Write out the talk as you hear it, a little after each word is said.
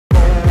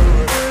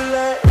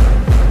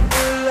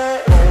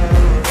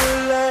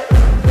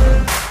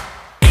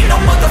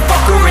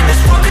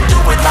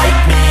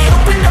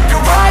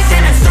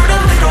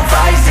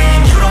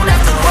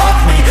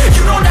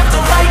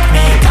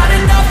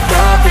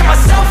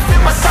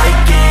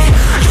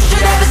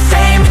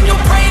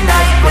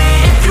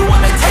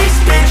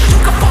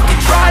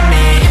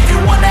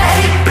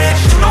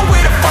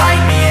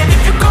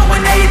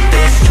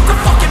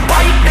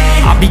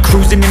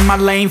my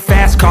lane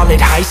fast, call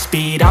it high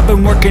speed. I've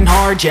been working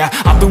hard, yeah,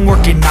 I've been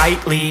working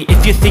nightly.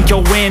 If you think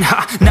you'll win,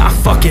 ha, not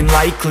fucking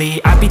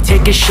likely. I be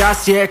taking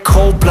shots, yeah,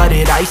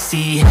 cold-blooded,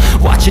 icy.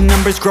 Watching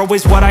numbers grow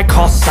is what I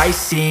call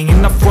sightseeing.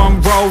 In the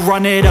front row,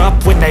 run it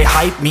up when they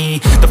hype me.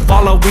 The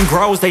following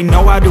grows, they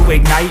know how to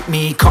ignite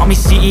me. Call me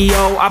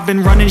CEO, I've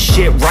been running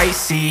shit right,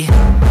 see.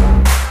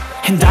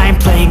 And I ain't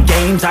playing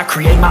games, I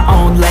create my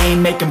own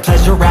lane, making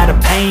pleasure out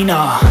of pain,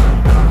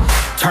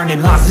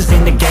 turning losses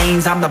into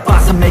gains. I'm the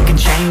boss, I'm making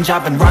change.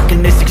 I've been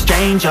rocking this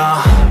exchange,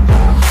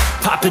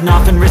 popping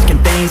off and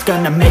risking things.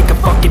 Gonna make a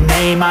fucking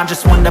name. I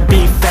just wanna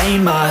be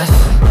famous,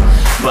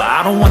 but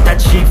I don't want that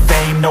cheap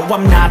fame. No,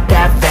 I'm not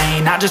that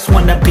vain. I just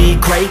wanna be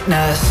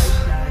greatness.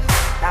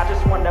 I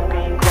just wanna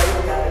be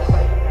greatness.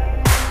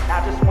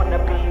 I just wanna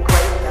be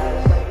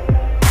greatness.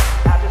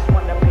 I just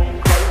wanna be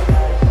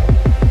greatness.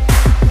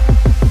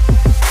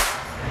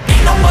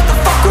 Ain't no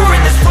motherfucker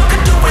in this world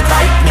could do it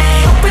like me.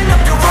 Open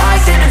up your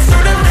eyes and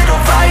insert a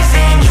little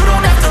rising. You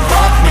don't have to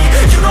love me,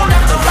 you don't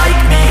have to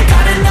like me.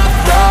 Got enough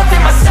love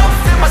in myself,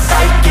 in my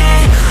psyche.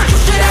 You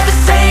should have the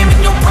same in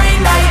your brain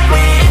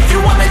nightly. If you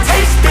wanna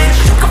taste, bitch,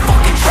 you can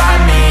fucking try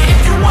me.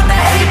 If you wanna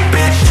hate,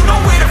 bitch, you know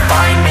where to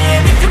find me.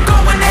 And if you go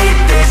and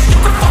hate this, you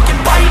can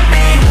fucking bite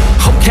me.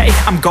 Okay,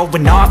 I'm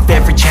going off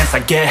every chance I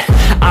get.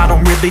 I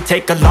don't really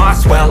take a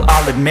loss, well,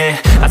 I'll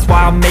admit. That's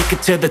why I'll make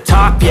it to the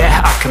top,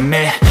 yeah, I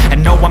commit.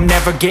 And no, I'm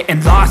never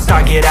getting lost,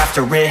 I get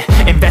after it.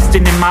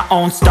 Investing in my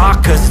own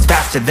stock, cause it's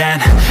faster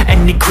than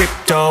any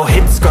crypto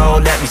hits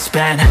go, let me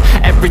spend.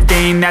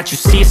 Everything that you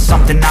see is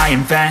something I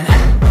invent,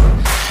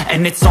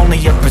 and it's only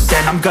a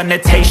percent. I'm gonna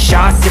take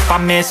shots, if I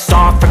miss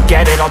all,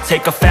 forget it. I'll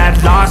take a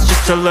fat loss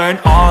just to learn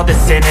all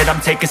that's in it. I'm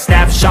taking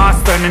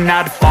snapshots, learning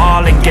how to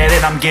fall and get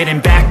it. I'm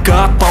getting back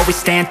up, always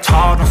stand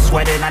tall, don't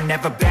sweat it. I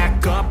never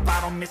back up,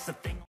 I don't miss a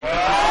thing.